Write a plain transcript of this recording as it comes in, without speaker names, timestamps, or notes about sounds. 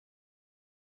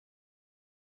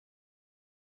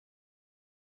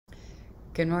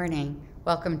Good morning.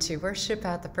 Welcome to worship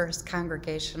at the First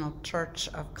Congregational Church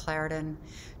of Claridon.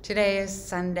 Today is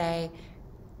Sunday,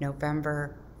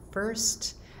 November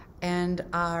 1st, and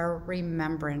our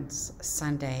Remembrance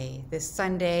Sunday. This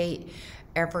Sunday,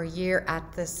 every year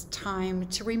at this time,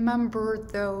 to remember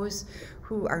those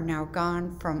who are now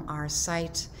gone from our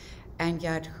sight, and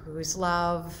yet whose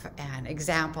love and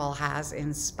example has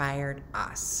inspired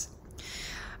us.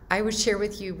 I would share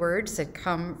with you words that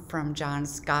come from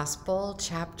John's Gospel,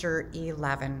 chapter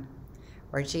 11,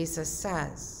 where Jesus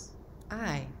says,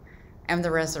 "I am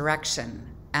the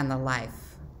resurrection and the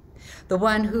life. The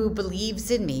one who believes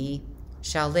in me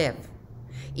shall live,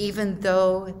 even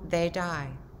though they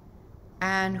die.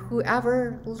 And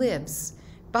whoever lives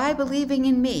by believing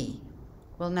in me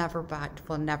will never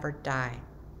die."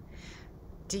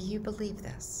 Do you believe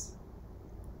this?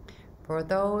 For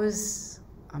those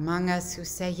among us who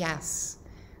say yes,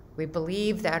 we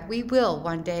believe that we will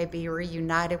one day be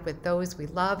reunited with those we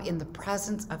love in the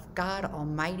presence of God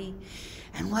Almighty,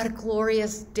 and what a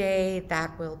glorious day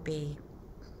that will be.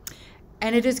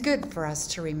 And it is good for us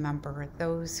to remember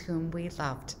those whom we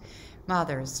loved,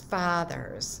 mothers,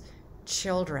 fathers,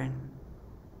 children,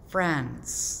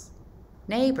 friends,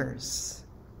 neighbors,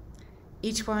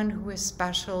 each one who is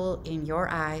special in your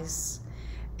eyes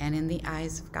and in the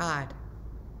eyes of God.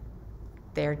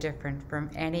 They're different from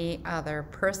any other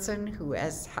person who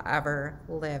has ever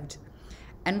lived.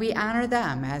 And we honor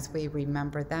them as we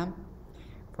remember them.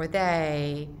 For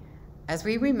they, as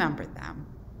we remember them,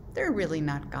 they're really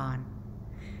not gone.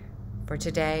 For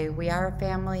today, we are a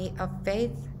family of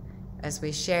faith as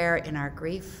we share in our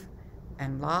grief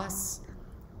and loss,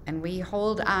 and we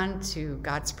hold on to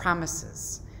God's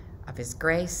promises of His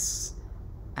grace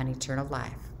and eternal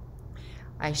life.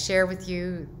 I share with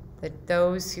you that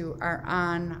those who are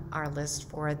on our list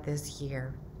for this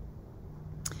year,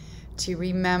 to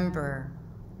remember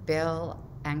Bill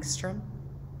Engstrom,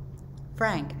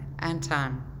 Frank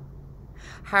Anton,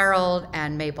 Harold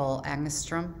and Mabel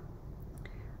Engstrom,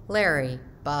 Larry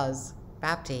Buzz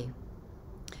Bapty,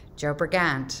 Joe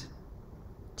Brigant,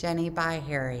 Jenny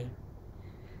Byharry,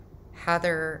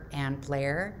 Heather Ann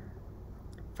Blair,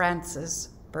 Francis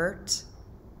Burt,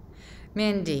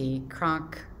 Mindy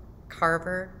Kronk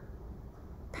Carver,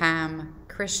 Pam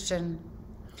Christian,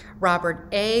 Robert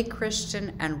A.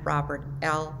 Christian and Robert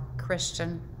L.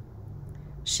 Christian,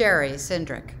 Sherry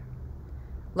Sindrick,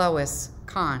 Lois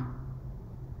Kahn,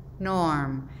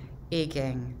 Norm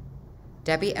Egang,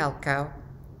 Debbie Elko,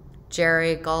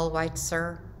 Jerry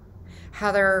Gallweitzer,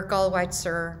 Heather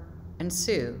Gallweitzer, and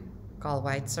Sue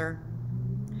Gallweitzer,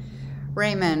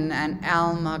 Raymond and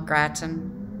Alma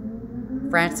Grattan,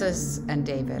 Francis and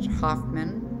David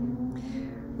Hoffman,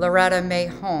 Loretta Mae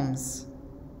Holmes,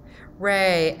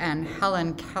 Ray and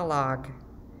Helen Kellogg,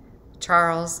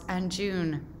 Charles and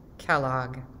June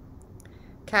Kellogg,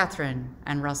 Catherine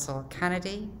and Russell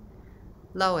Kennedy,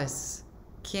 Lois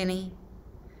Kinney,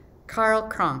 Carl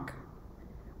Kronk,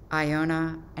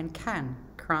 Iona and Ken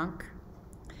Kronk,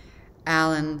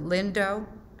 Alan Lindo,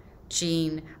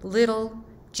 Jean Little,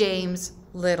 James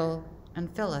Little,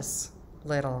 and Phyllis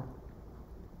Little,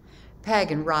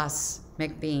 Peg and Ross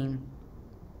McBean,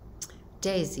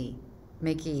 Daisy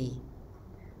McGee,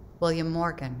 William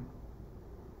Morgan,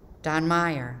 Don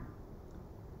Meyer,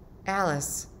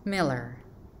 Alice Miller,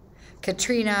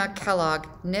 Katrina Kellogg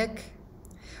Nick,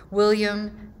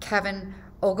 William Kevin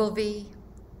Ogilvy,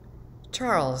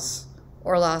 Charles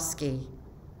Orlowski,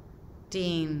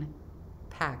 Dean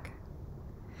Peck,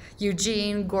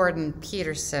 Eugene Gordon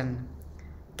Peterson,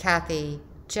 Kathy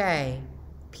J.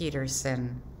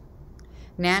 Peterson,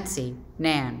 Nancy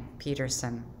Nan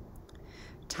Peterson,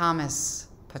 Thomas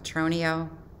Petronio,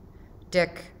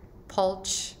 Dick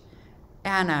Pulch,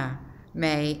 Anna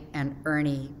May and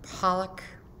Ernie Pollock,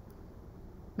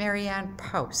 Marianne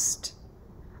Post,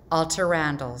 Alta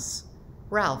Randalls,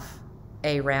 Ralph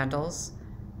A. Randalls,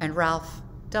 and Ralph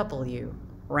W.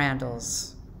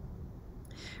 Randalls,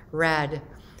 Red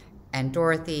and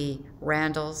Dorothy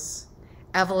Randalls,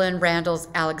 Evelyn Randalls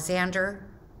Alexander,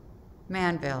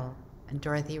 Manville and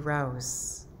Dorothy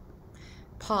Rose,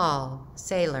 Paul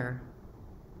Saylor,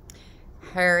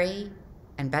 Harry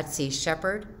and Betsy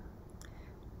Shepard,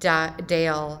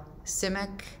 Dale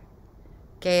Simic,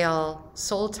 Gail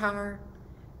Soltar,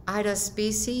 Ida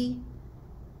Specie,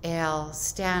 Ale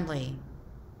Stanley,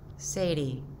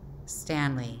 Sadie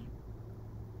Stanley,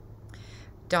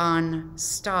 Dawn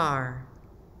Starr,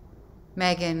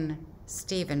 Megan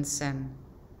Stevenson,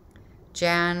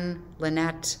 Jan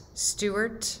Lynette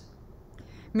Stewart,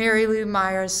 Mary Lou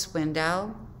Myers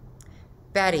Swindell,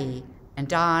 Betty and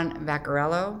Don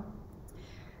Vaccarello,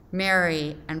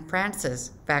 Mary and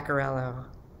Francis Vaccarello,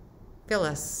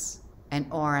 Phyllis and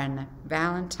Orrin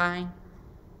Valentine,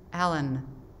 Ellen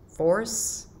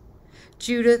Force,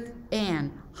 Judith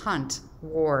Ann Hunt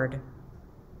Ward,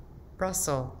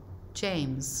 Russell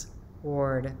James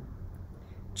Ward,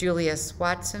 Julius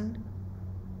Watson,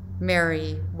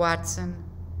 Mary Watson,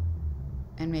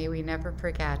 and may we never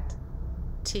forget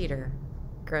Teeter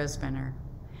Grosvenor.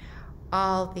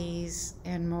 All these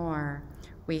and more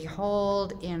we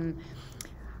hold in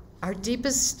our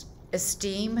deepest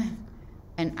esteem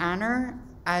and honor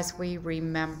as we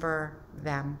remember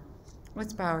them.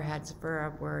 Let's bow our heads for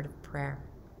a word of prayer.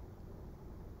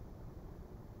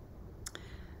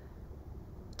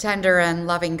 Tender and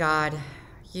loving God,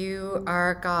 you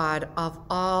are God of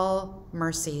all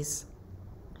mercies.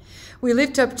 We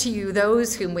lift up to you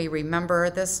those whom we remember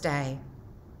this day.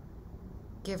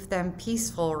 Give them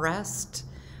peaceful rest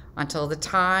until the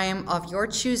time of your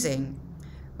choosing,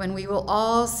 when we will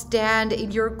all stand in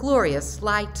your glorious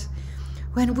light,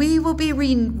 when we will be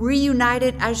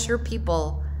reunited as your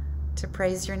people to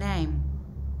praise your name.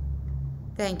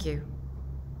 Thank you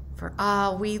for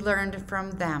all we learned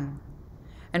from them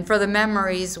and for the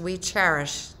memories we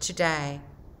cherish today.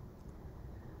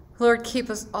 Lord, keep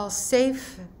us all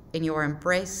safe in your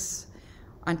embrace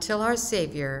until our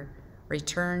Savior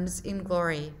returns in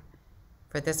glory.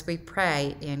 For this we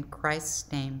pray in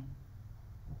Christ's name.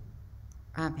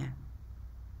 Amen.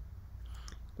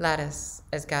 Let us,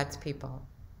 as God's people,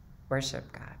 worship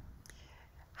God.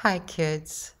 Hi,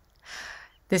 kids.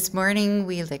 This morning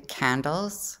we lit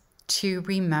candles to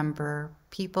remember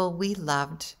people we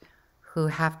loved who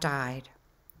have died.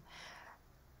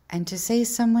 And to say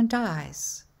someone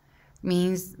dies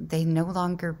means they no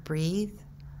longer breathe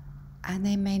and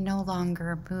they may no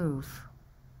longer move.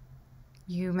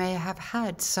 You may have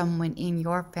had someone in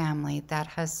your family that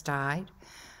has died,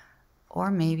 or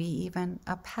maybe even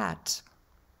a pet.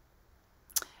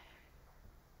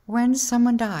 When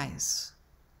someone dies,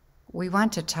 we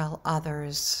want to tell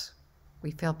others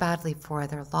we feel badly for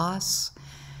their loss,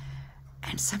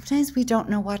 and sometimes we don't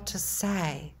know what to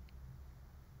say,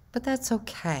 but that's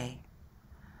okay.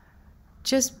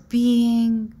 Just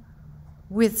being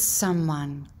with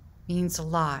someone means a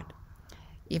lot,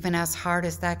 even as hard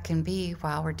as that can be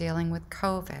while we're dealing with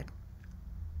COVID.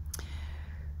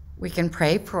 We can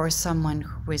pray for someone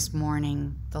who is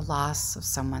mourning the loss of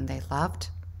someone they loved.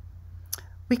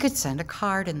 We could send a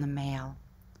card in the mail.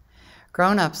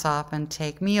 Grown-ups often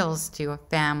take meals to a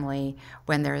family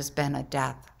when there has been a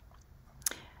death.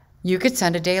 You could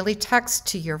send a daily text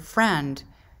to your friend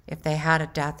if they had a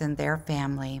death in their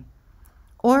family,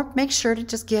 or make sure to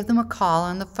just give them a call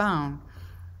on the phone.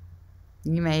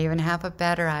 You may even have a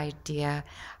better idea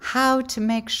how to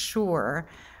make sure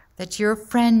that your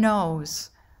friend knows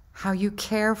how you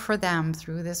care for them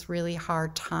through this really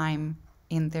hard time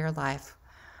in their life.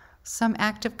 Some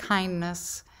act of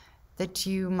kindness that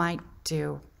you might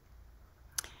do.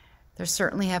 There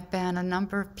certainly have been a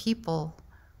number of people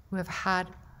who have had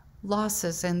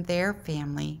losses in their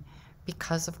family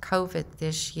because of COVID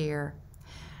this year.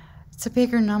 It's a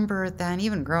bigger number than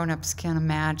even grown-ups can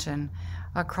imagine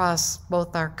across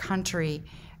both our country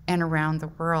and around the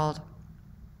world.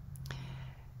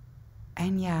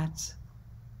 And yet,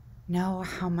 know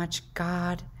how much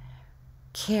God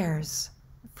cares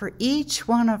for each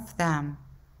one of them,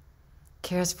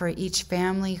 cares for each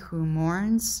family who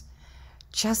mourns,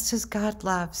 just as God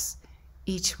loves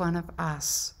each one of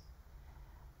us.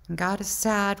 And God is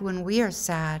sad when we are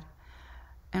sad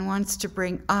and wants to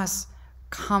bring us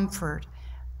comfort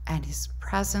and his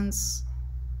presence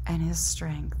and his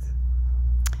strength.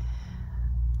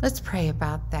 Let's pray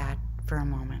about that for a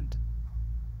moment.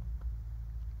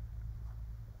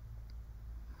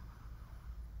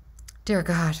 Dear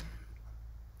God,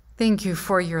 thank you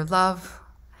for your love.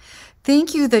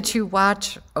 Thank you that you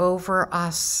watch over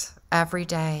us every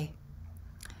day.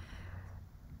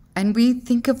 And we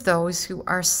think of those who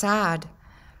are sad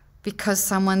because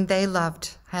someone they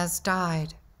loved has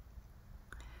died.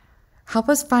 Help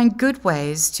us find good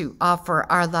ways to offer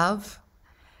our love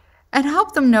and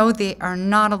help them know they are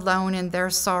not alone in their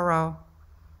sorrow.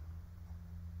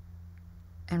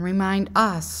 And remind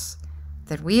us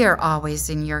that we are always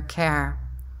in your care,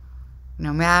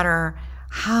 no matter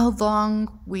how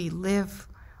long we live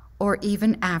or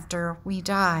even after we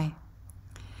die.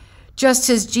 Just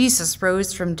as Jesus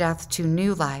rose from death to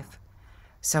new life,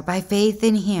 so by faith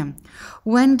in him,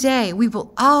 one day we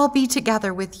will all be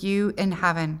together with you in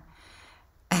heaven.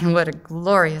 And what a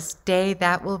glorious day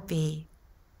that will be.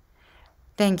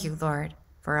 Thank you, Lord,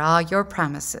 for all your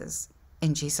promises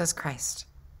in Jesus Christ.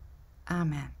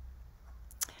 Amen.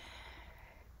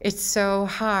 It's so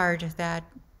hard that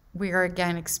we are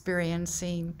again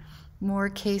experiencing more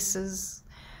cases.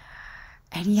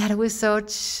 And yet it was so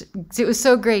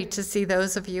great to see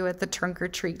those of you at the trunk or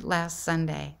treat last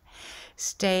Sunday.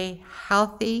 Stay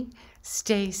healthy,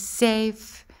 stay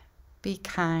safe, be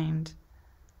kind.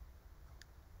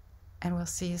 And we'll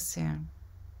see you soon.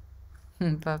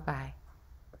 Bye-bye.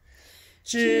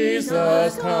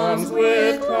 Jesus comes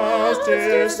with clouds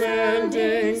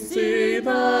descending, see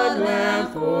the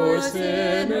Lamb for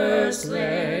sinners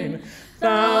slain.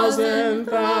 Thousand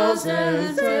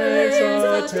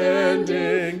saints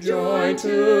attending, join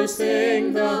to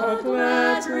sing the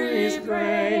glad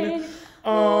refrain.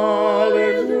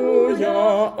 Alleluia,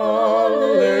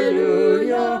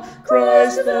 alleluia,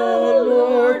 Christ the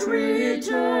Lord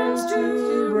returns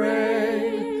to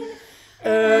reign.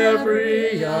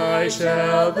 Every eye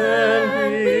shall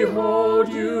then behold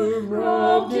you,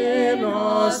 robed in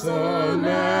awesome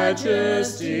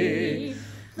majesty.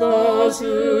 Those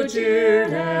who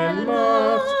jeered and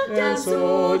mocked and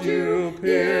sold you,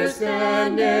 pierced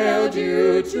and nailed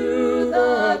you to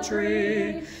the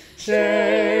tree.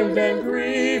 Shamed and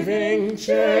grieving,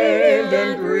 shall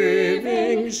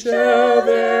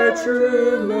their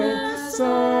true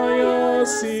Messiah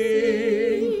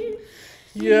see.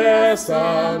 Yes,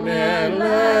 amen,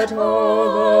 let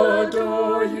all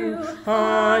adore you,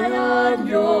 high on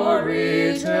your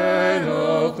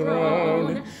eternal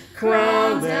throne.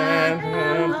 Crowns and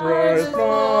emperors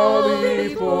fall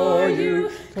before you,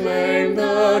 claim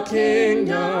the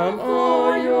kingdom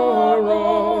all your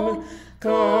own.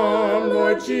 Come,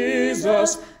 Lord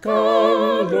Jesus,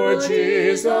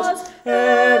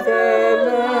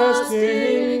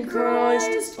 everlasting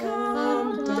Christ,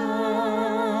 come down.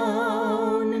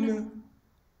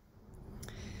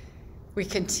 We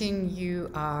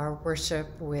continue our worship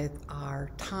with our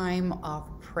time of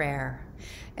prayer.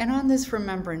 And on this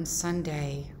Remembrance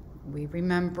Sunday, we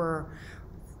remember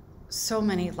so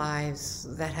many lives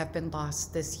that have been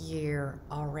lost this year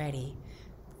already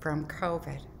from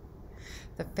COVID.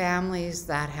 The families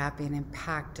that have been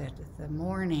impacted, the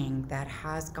mourning that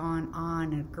has gone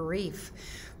on, and grief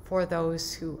for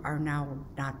those who are now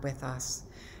not with us.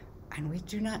 And we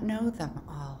do not know them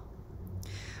all.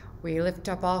 We lift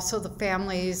up also the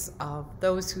families of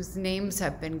those whose names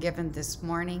have been given this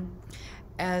morning,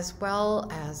 as well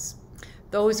as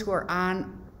those who are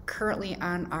currently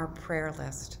on our prayer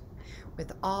list.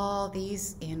 With all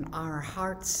these in our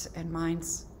hearts and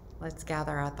minds, let's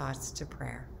gather our thoughts to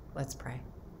prayer. Let's pray.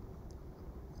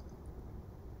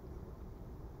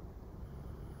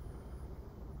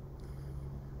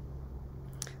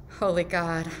 Holy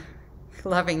God,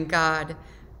 loving God,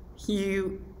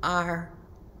 you are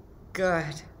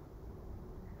good.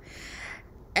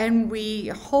 And we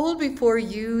hold before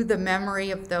you the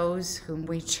memory of those whom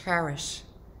we cherish,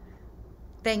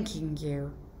 thanking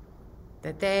you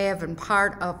that they have been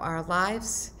part of our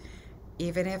lives,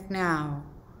 even if now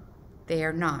they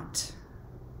are not.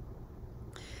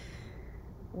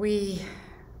 We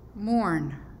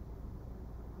mourn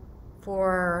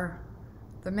for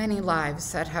the many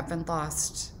lives that have been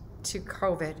lost to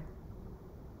COVID.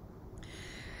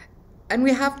 And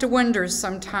we have to wonder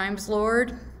sometimes,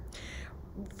 Lord,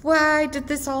 why did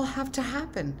this all have to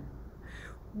happen?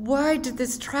 Why did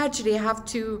this tragedy have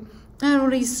to not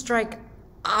only strike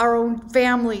our own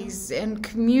families and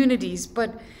communities,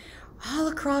 but all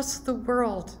across the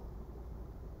world?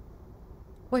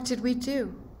 What did we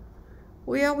do?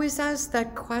 We always ask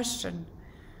that question.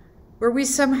 Were we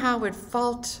somehow at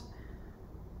fault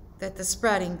that the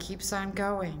spreading keeps on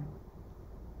going?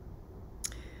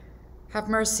 Have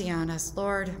mercy on us,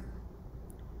 Lord.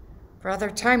 For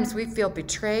other times we feel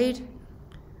betrayed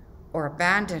or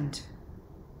abandoned.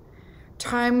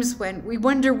 Times when we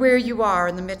wonder where you are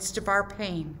in the midst of our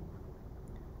pain.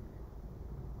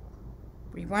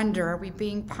 We wonder, are we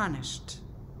being punished?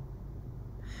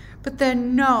 But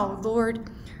then no,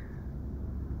 Lord,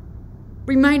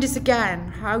 remind us again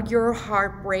how your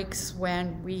heart breaks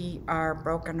when we are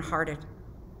brokenhearted.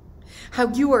 How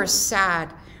you are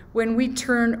sad when we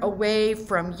turn away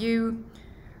from you,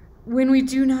 when we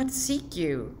do not seek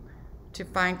you to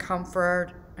find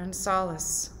comfort and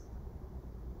solace.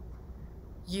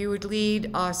 You would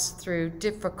lead us through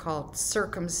difficult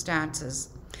circumstances,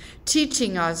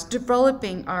 teaching us,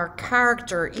 developing our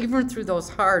character even through those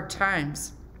hard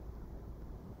times,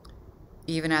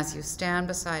 even as you stand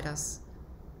beside us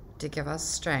to give us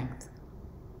strength.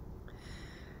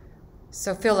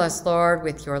 So fill us, Lord,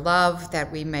 with your love,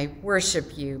 that we may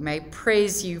worship you, may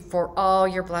praise you for all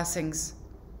your blessings.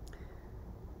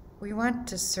 We want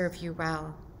to serve you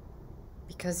well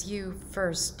because you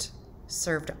first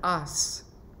served us.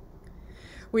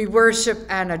 We worship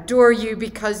and adore you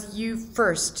because you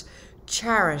first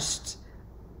cherished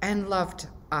and loved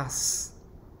us.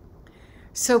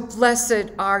 So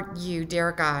blessed art you,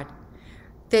 dear God.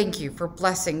 Thank you for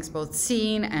blessings both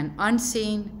seen and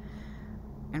unseen,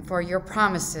 and for your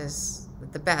promises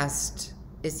that the best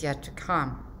is yet to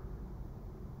come.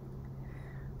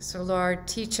 So Lord,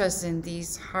 teach us in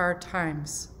these hard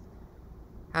times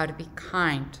how to be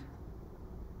kind,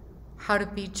 how to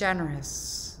be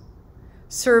generous,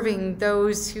 serving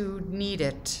those who need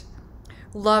it,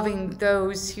 loving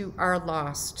those who are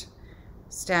lost,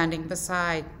 standing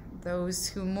beside those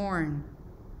who mourn.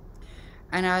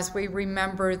 And as we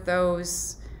remember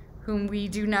those whom we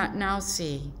do not now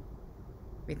see,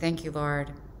 we thank you,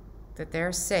 Lord, that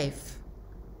they're safe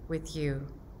with you.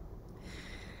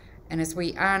 And as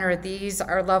we honor these,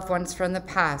 our loved ones from the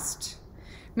past,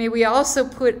 may we also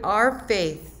put our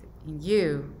faith in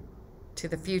you to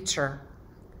the future,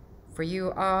 for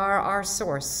you are our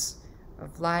source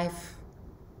of life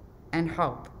and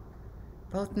hope,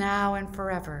 both now and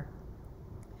forever.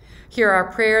 Hear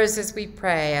our prayers as we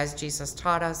pray, as Jesus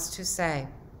taught us to say.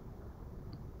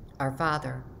 Our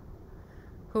Father,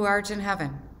 who art in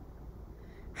heaven,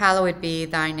 hallowed be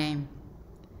thy name.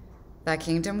 Thy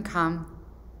kingdom come,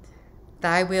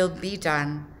 thy will be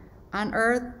done on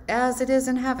earth as it is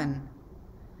in heaven.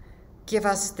 Give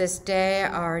us this day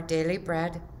our daily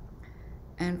bread,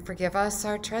 and forgive us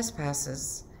our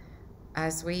trespasses,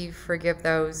 as we forgive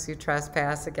those who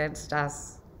trespass against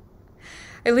us.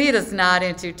 And lead us not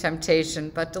into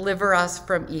temptation, but deliver us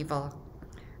from evil.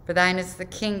 For thine is the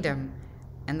kingdom,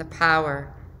 and the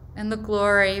power, and the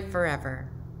glory forever.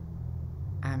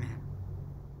 Amen.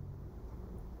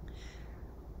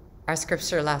 Our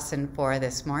scripture lesson for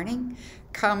this morning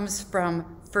comes from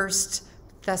 1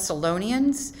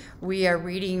 Thessalonians. We are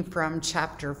reading from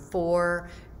chapter 4,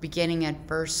 beginning at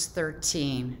verse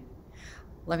 13.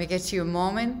 Let me get you a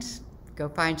moment. Go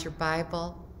find your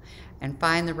Bible and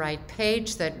find the right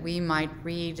page that we might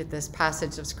read this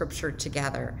passage of scripture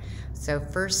together. So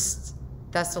 1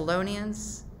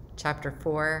 Thessalonians chapter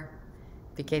 4,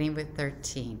 beginning with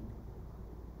 13.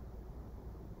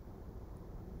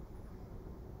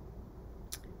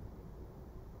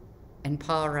 And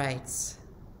Paul writes,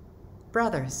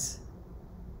 "Brothers,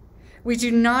 we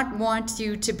do not want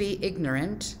you to be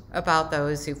ignorant about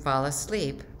those who fall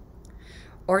asleep,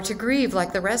 or to grieve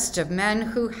like the rest of men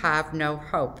who have no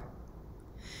hope.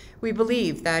 We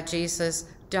believe that Jesus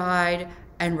died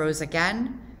and rose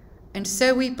again, and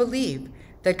so we believe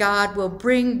that God will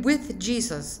bring with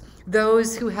Jesus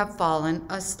those who have fallen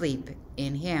asleep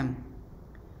in him.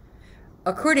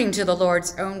 According to the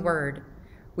Lord's own word,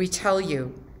 we tell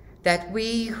you that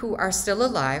we who are still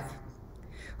alive,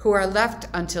 who are left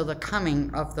until the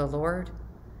coming of the Lord,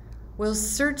 will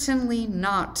certainly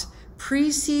not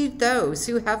precede those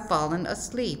who have fallen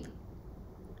asleep.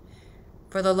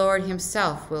 For the Lord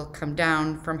himself will come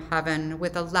down from heaven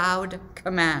with a loud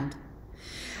command,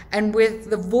 and with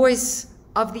the voice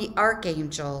of the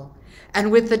archangel,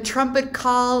 and with the trumpet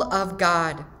call of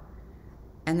God,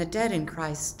 and the dead in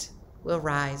Christ will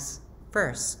rise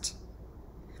first.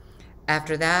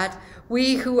 After that,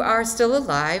 we who are still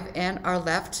alive and are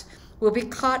left will be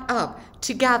caught up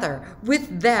together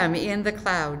with them in the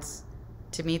clouds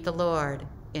to meet the Lord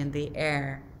in the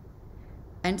air.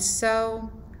 And so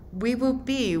we will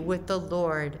be with the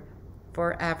Lord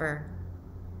forever.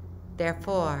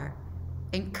 Therefore,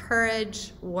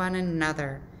 encourage one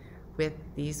another with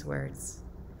these words."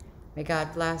 May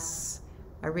God bless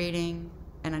a reading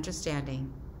and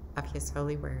understanding of his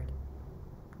holy word.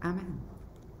 Amen.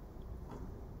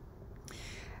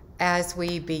 As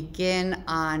we begin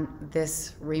on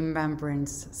this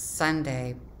Remembrance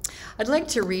Sunday, I'd like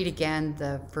to read again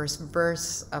the first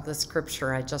verse of the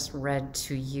scripture I just read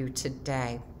to you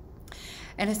today.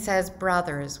 And it says,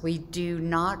 "Brothers, we do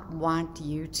not want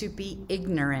you to be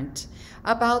ignorant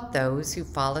about those who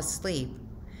fall asleep,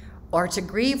 or to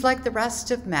grieve like the rest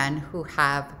of men who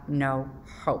have no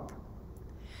hope."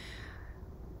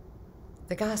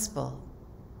 The gospel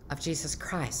of Jesus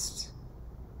Christ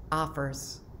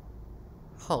offers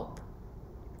hope.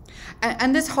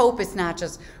 And this hope is not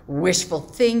just wishful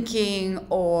thinking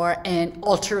or an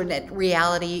alternate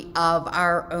reality of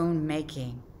our own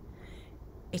making.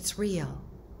 It's real.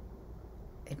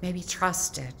 It may be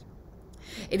trusted.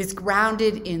 It is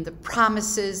grounded in the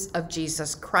promises of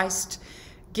Jesus Christ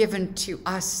given to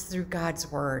us through God's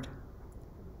word.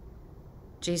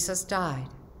 Jesus died.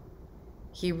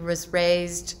 He was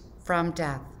raised from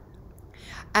death.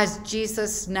 As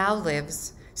Jesus now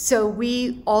lives, so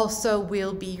we also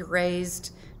will be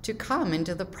raised to come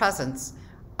into the presence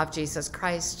of Jesus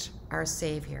Christ, our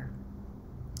Savior.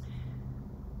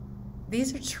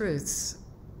 These are truths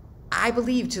I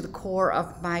believe to the core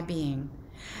of my being.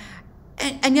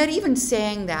 And yet even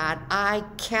saying that, I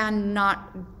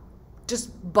cannot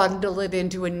just bundle it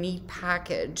into a neat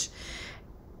package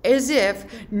as if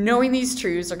knowing these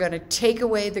truths are going to take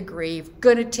away the grief,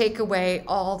 going to take away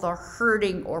all the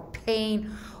hurting or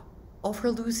pain over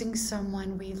losing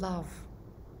someone we love.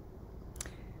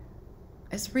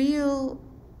 As real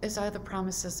as are the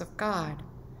promises of God,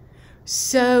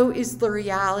 so is the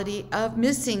reality of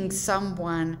missing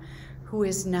someone who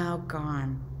is now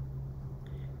gone.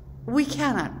 We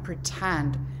cannot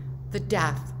pretend the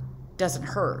death doesn't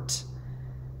hurt.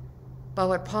 But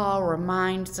what Paul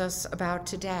reminds us about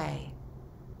today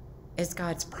is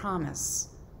God's promise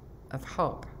of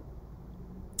hope.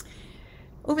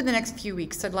 Over the next few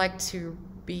weeks, I'd like to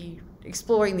be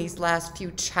exploring these last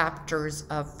few chapters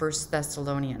of 1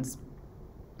 Thessalonians.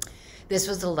 This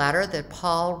was a letter that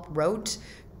Paul wrote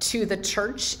to the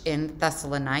church in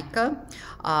Thessalonica,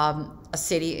 a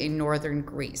city in northern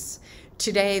Greece.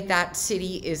 Today, that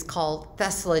city is called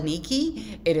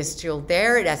Thessaloniki. It is still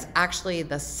there. It is actually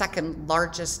the second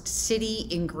largest city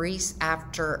in Greece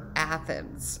after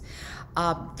Athens.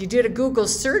 If you did a Google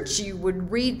search, you would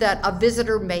read that a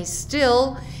visitor may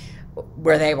still,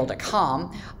 were they able to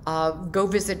come, go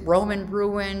visit Roman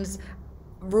ruins,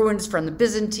 ruins from the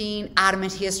Byzantine,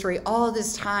 Ottoman history, all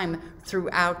this time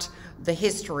throughout the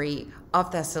history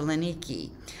of Thessaloniki.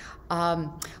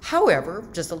 However,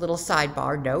 just a little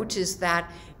sidebar note is that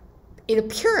in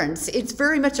appearance, it's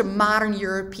very much a modern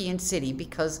European city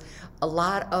because a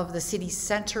lot of the city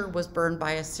center was burned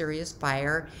by a serious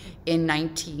fire in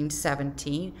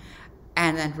 1917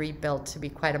 and then rebuilt to be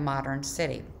quite a modern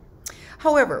city.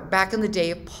 However, back in the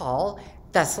day of Paul,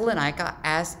 Thessalonica,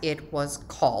 as it was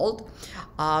called,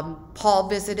 Paul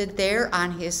visited there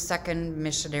on his second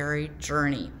missionary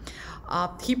journey.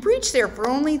 He preached there for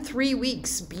only 3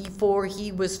 weeks before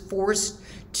he was forced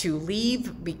to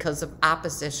leave because of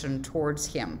opposition towards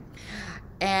him.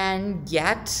 And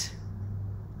yet,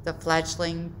 the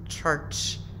fledgling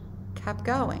church kept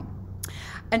going.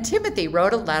 And Timothy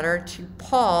wrote a letter to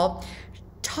Paul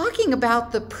talking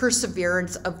about the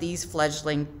perseverance of these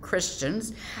fledgling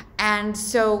Christians. And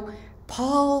so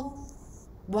Paul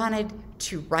wanted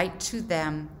to write to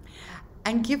them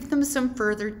and give them some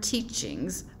further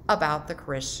teachings about the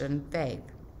Christian faith.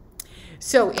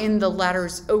 So in the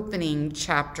letter's opening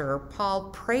chapter, Paul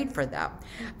prayed for them,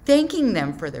 thanking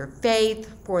them for their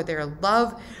faith, for their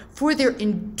love, for their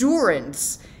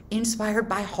endurance, inspired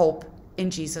by hope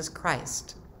in Jesus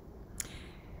Christ.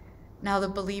 Now, the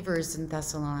believers in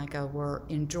Thessalonica were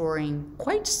enduring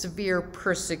quite severe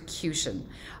persecution.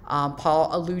 Paul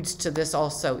alludes to this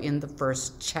also in the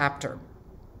first chapter.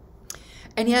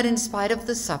 And yet, in spite of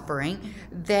the suffering,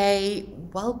 they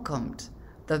welcomed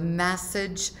the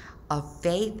message of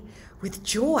faith with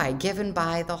joy given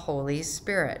by the Holy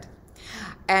Spirit.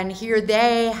 And here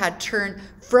they had turned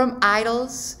from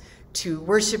idols to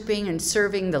worshiping and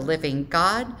serving the living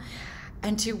God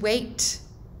and to wait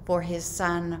for his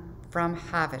Son from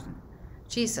heaven,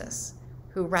 Jesus,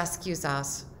 who rescues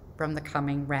us from the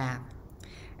coming wrath.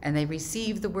 And they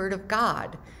receive the word of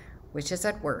God, which is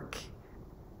at work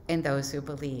in those who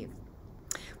believe.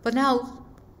 But now,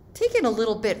 taking a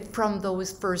little bit from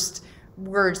those first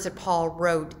words that Paul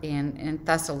wrote in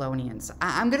Thessalonians,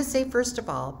 I'm going to say, first of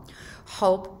all,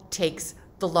 hope takes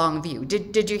the long view.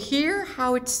 Did you hear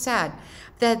how it said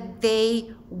that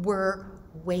they were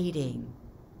waiting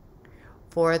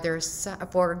for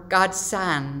God's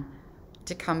Son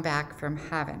to come back from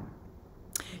heaven?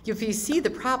 If you see, the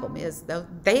problem is, though,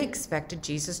 they expected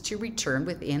Jesus to return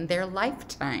within their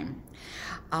lifetime.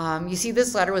 You see,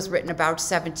 this letter was written about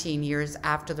 17 years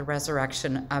after the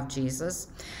resurrection of Jesus.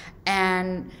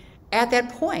 And at that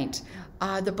point,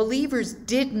 the believers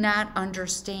did not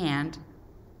understand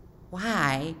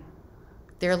why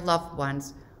their loved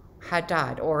ones had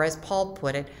died, or as Paul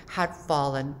put it, had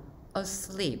fallen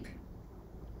asleep.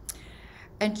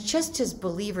 And just as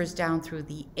believers down through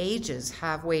the ages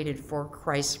have waited for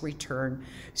Christ's return,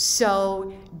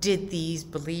 so did these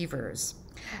believers.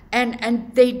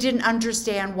 And they didn't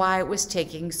understand why it was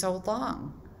taking so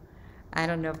long. I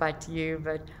don't know about you,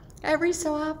 but every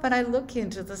so often I look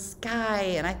into the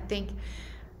sky and I think,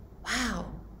 wow,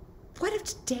 what if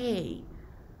today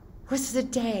was the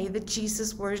day that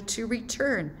Jesus were to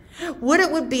return? What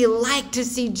it would be like to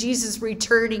see Jesus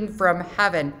returning from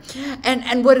heaven.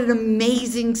 And what an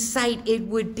amazing sight it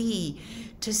would be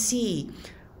to see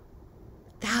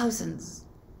thousands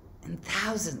and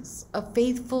thousands of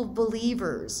faithful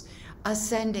believers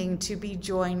ascending to be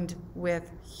joined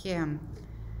with him.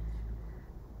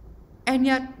 And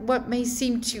yet what may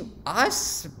seem to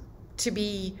us to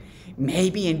be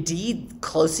maybe indeed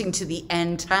closing to the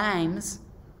end times.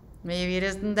 Maybe it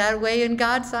isn't that way in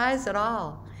God's eyes at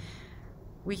all.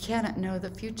 We cannot know the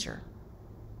future,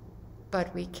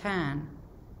 but we can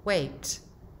wait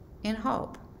in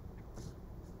hope.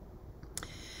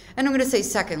 And I'm going to say,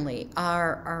 secondly,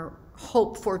 our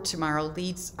hope for tomorrow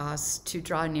leads us to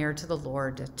draw near to the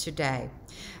Lord today.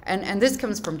 And this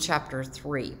comes from chapter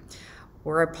 3,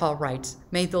 where Paul writes,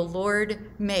 "May the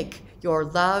Lord make your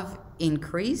love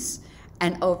increase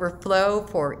and overflow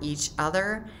for each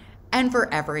other and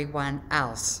for everyone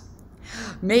else.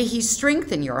 May he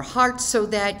strengthen your hearts so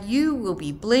that you will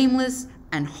be blameless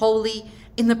and holy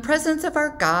in the presence of our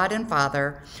God and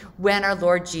Father when our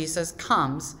Lord Jesus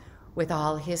comes with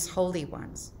all his holy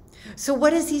ones." So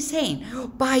what is he saying?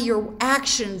 By your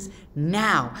actions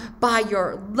now, by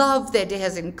your love that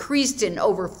has increased and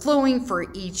overflowing for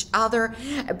each other,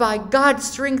 by God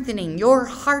strengthening your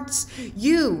hearts,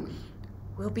 you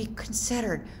will be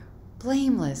considered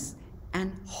blameless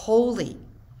and holy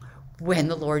when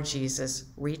the Lord Jesus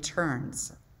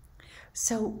returns.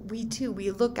 So we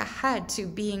look ahead to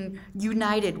being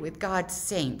united with God's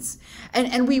saints,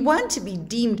 and we want to be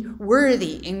deemed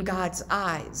worthy in God's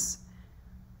eyes.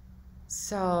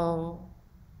 So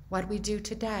what we do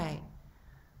today,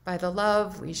 by the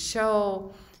love we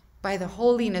show, by the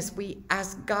holiness we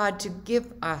ask God to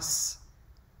give us,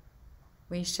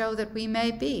 we show that we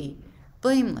may be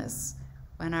blameless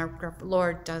when our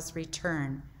Lord does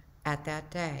return at that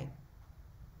day.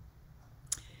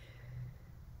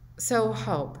 So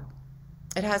hope,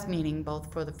 it has meaning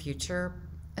both for the future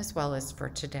as well as for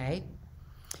today.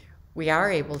 We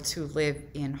are able to live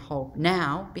in hope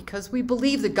now because we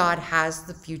believe that God has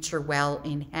the future well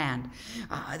in hand.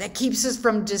 That keeps us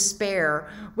from despair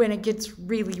when it gets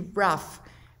really rough,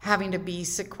 having to be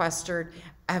sequestered,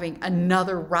 having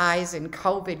another rise in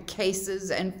COVID cases,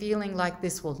 and feeling like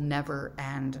this will never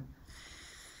end.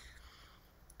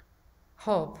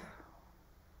 Hope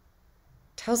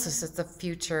tells us that the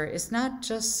future is not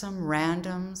just some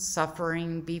random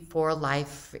suffering before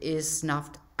life is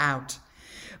snuffed out.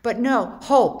 But no,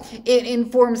 hope, it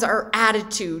informs our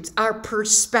attitudes, our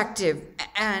perspective,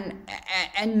 and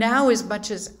now as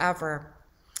much as ever.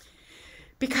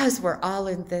 Because we're all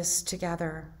in this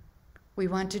together, we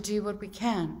want to do what we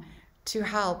can to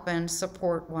help and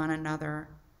support one another,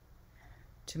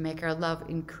 to make our love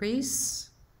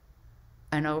increase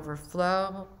and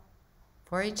overflow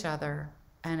for each other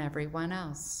and everyone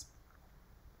else.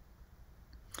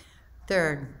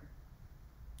 Third,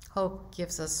 hope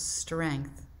gives us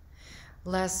strength,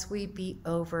 lest we be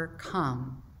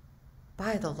overcome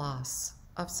by the loss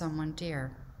of someone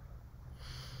dear.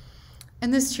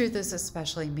 And this truth is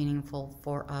especially meaningful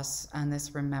for us on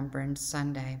this Remembrance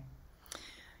Sunday.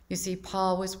 You see,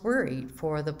 Paul was worried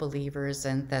for the believers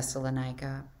in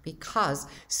Thessalonica because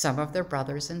some of their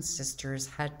brothers and sisters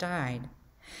had died.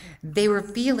 They were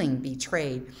feeling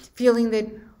betrayed, feeling that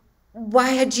why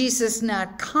had Jesus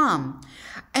not come?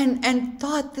 And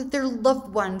thought that their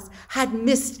loved ones had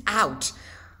missed out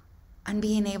on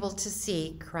being able to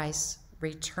see Christ's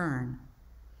return.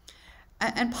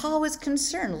 And Paul was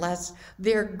concerned lest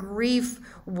their grief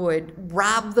would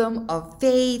rob them of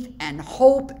faith and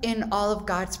hope in all of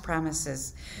God's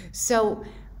promises. So,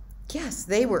 yes,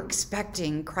 they were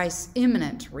expecting Christ's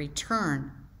imminent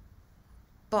return.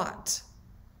 But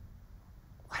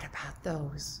what about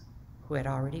those who had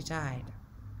already died?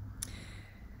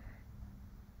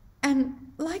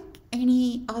 And like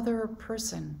any other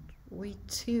person, we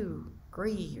too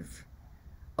grieve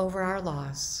over our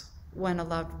loss when a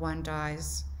loved one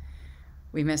dies.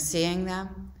 We miss seeing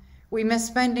them. We miss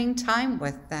spending time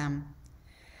with them.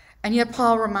 And yet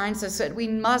Paul reminds us that we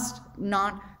must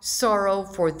not sorrow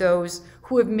for those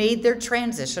who have made their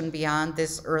transition beyond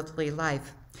this earthly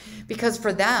life, because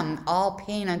for them, all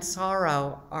pain and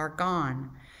sorrow are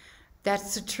gone.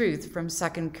 That's the truth from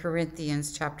 2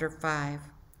 Corinthians chapter 5.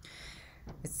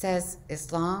 It says,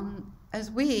 as long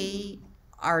as we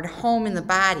are at home in the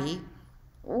body,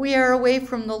 we are away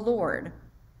from the Lord.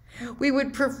 We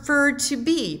would prefer to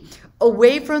be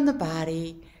away from the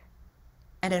body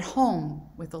and at home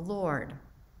with the Lord.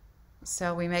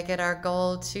 So we make it our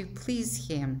goal to please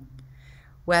him,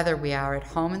 whether we are at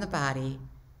home in the body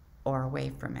or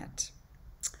away from it.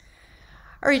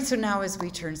 All right, so now as we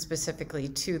turn specifically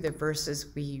to the verses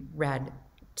we read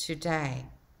today,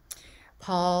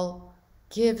 Paul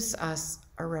gives us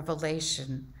a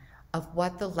revelation of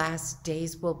what the last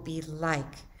days will be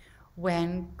like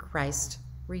when Christ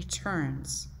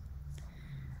returns.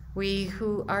 We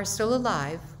who are still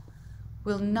alive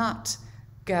will not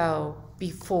go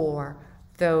before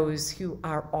those who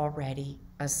are already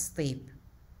asleep.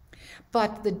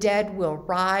 But the dead will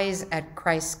rise at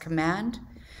Christ's command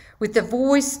with the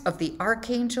voice of the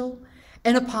archangel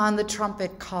and upon the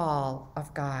trumpet call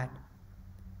of God.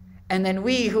 And then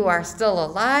we who are still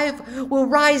alive will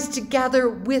rise together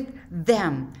with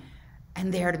them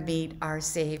and there to meet our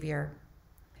Savior.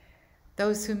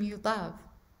 Those whom you love,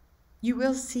 you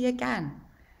will see again,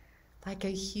 like a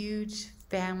huge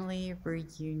family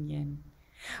reunion.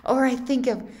 Or I think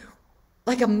of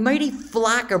like a mighty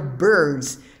flock of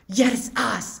birds, yet it's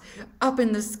us up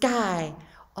in the sky,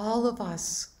 all of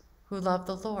us who love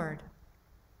the Lord.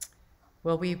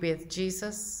 Will we be with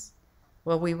Jesus?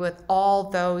 Will we with all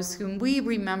those whom we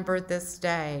remember this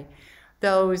day,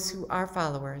 those who are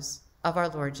followers of our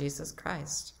Lord Jesus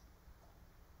Christ?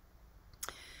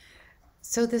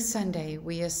 So this Sunday,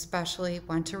 we especially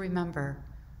want to remember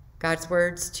God's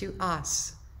words to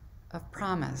us of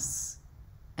promise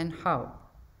and hope.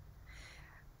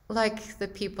 Like the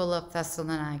people of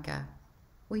Thessalonica,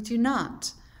 we do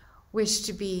not wish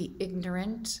to be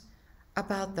ignorant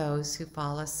about those who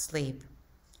fall asleep.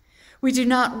 We do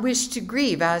not wish to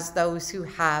grieve as those who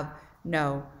have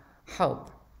no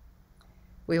hope.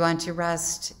 We want to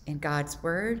rest in God's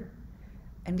word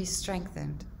and be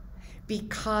strengthened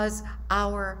because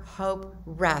our hope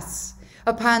rests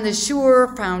upon the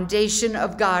sure foundation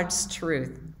of God's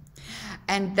truth.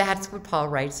 And that's what Paul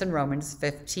writes in Romans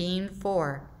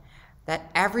 15:4, that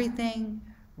everything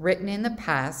written in the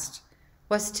past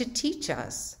was to teach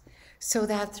us, so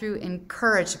that through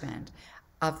encouragement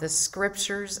of the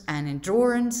scriptures and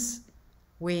endurance,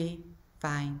 we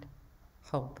find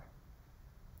hope.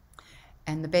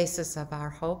 And the basis of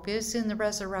our hope is in the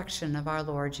resurrection of our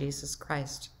Lord Jesus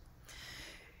Christ.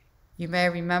 You may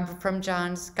remember from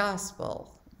John's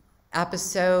Gospel,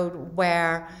 episode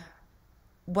where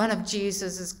one of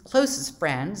Jesus' closest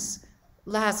friends,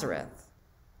 Lazarus,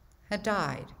 had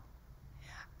died.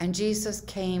 And Jesus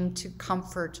came to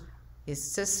comfort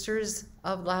his sisters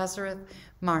of Lazarus,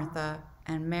 Martha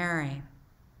and Mary.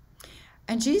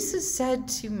 And Jesus said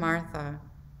to Martha,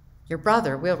 "Your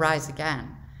brother will rise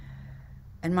again."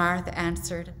 And Martha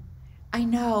answered, "I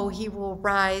know he will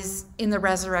rise in the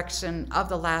resurrection of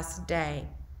the last day."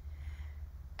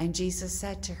 And Jesus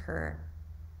said to her,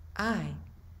 "I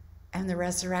am the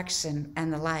resurrection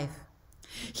and the life.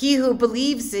 He who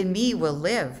believes in me will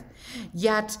live,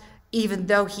 yet even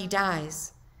though he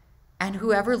dies, and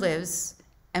whoever lives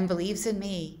and believes in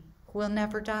me will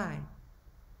never die."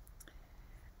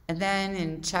 And then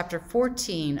in chapter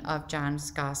 14 of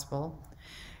John's Gospel,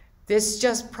 this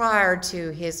just prior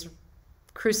to his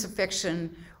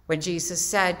crucifixion, when Jesus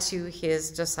said to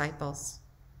his disciples,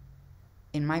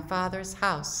 "In my Father's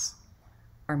house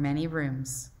are many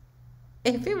rooms.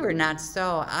 If it were not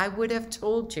so, I would have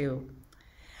told you.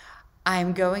 I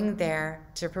am going there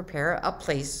to prepare a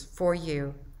place for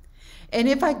you. And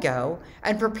if I go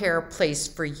and prepare a place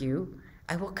for you,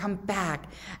 I will come back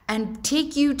and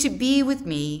take you to be with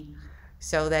me,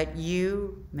 so that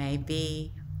you may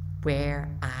be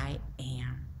where I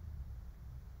am."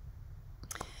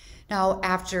 Now,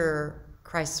 after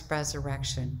Christ's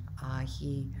resurrection,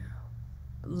 he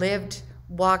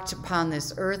walked upon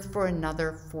this earth for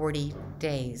another 40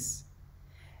 days.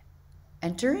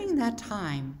 And during that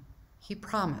time, he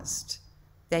promised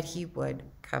that he would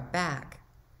come back.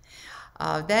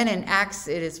 Then in Acts,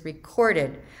 it is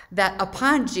recorded that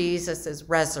upon Jesus'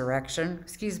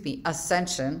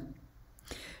 ascension,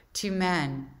 2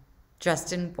 men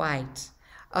dressed in white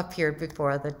appeared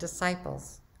before the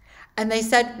disciples. And they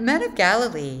said, "Men of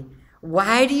Galilee,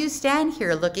 why do you stand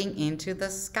here looking into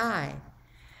the sky?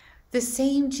 The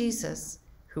same Jesus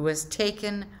who was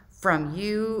taken from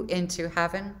you into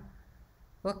heaven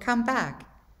will come back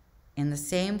in the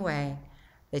same way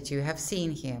that you have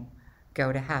seen him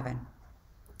go to heaven."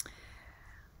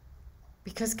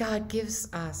 Because God gives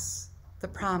us the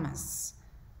promise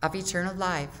of eternal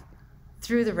life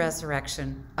through the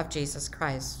resurrection of Jesus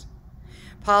Christ.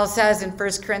 Paul says in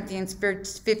 1 Corinthians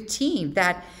 15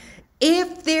 that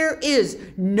if there is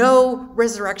no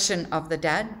resurrection of the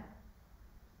dead,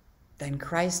 then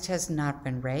Christ has not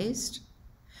been raised.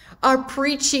 Our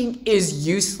preaching is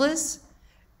useless,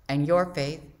 and your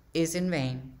faith is in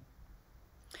vain.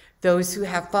 Those who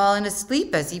have fallen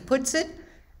asleep, as he puts it,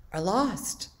 are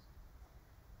lost.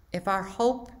 If our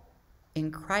hope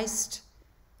in Christ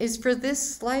is for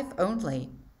this life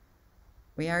only,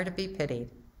 we are to be pitied.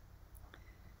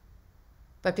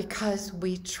 But because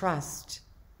we trust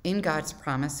in God's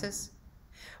promises,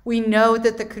 we know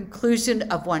that the conclusion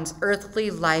of one's earthly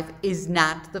life is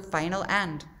not the final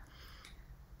end.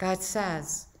 God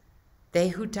says, "They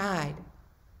who died,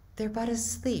 they're but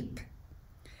asleep,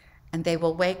 and they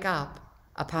will wake up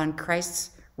upon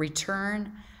Christ's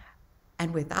return,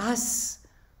 and with us,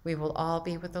 we will all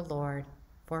be with the Lord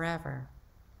forever.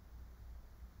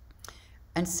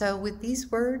 And so with these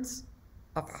words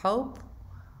of hope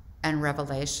and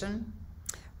revelation,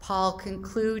 Paul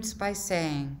concludes by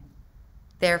saying,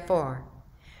 therefore,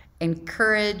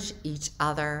 encourage each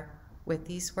other with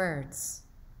these words.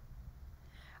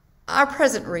 Our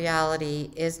present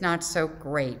reality is not so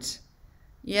great.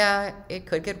 Yeah, it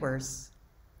could get worse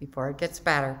before it gets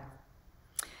better.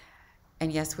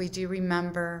 And yes, we do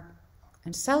remember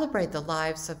and celebrate the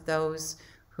lives of those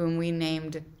whom we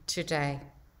named today.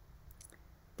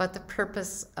 But the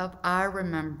purpose of our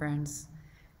remembrance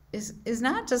is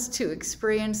not just to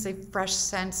experience a fresh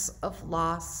sense of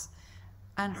loss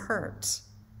and hurt.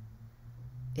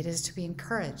 It is to be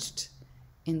encouraged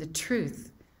in the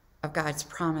truth of God's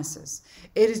promises.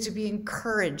 It is to be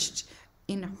encouraged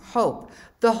in hope,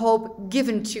 the hope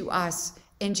given to us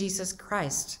in Jesus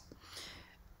Christ.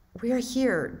 We are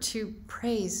here to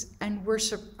praise and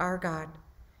worship our God,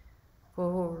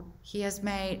 for he has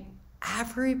made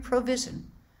every provision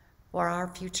for our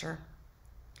future.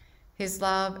 His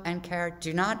love and care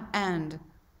do not end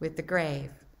with the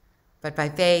grave, but by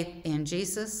faith in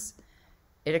Jesus,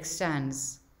 it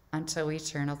extends until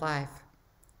eternal life.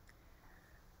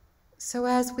 So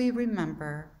as we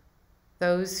remember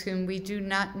those whom we do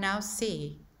not now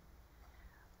see,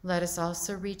 let us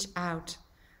also reach out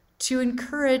to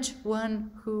encourage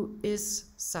one who is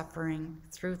suffering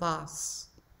through loss.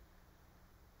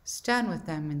 Stand with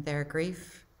them in their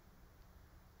grief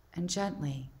and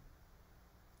gently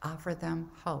offer them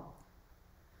hope,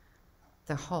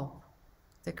 the hope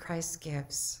that Christ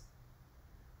gives.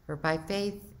 For by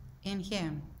faith in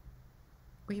him,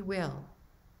 we will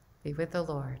be with the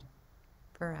Lord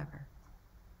forever.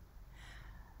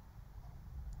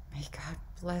 May God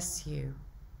bless you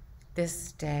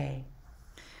this day.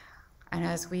 And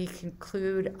as we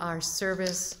conclude our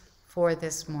service for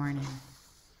this morning,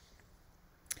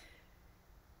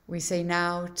 we say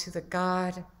now to the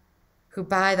God who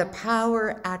by the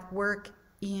power at work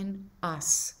in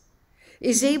us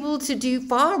is able to do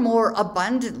far more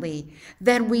abundantly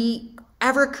than we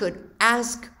ever could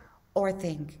ask or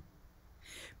think.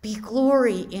 Be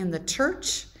glory in the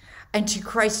church and to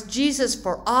Christ Jesus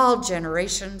for all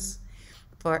generations,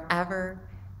 forever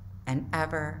and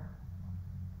ever.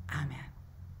 Amen.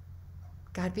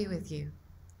 God be with you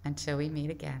until we meet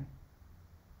again.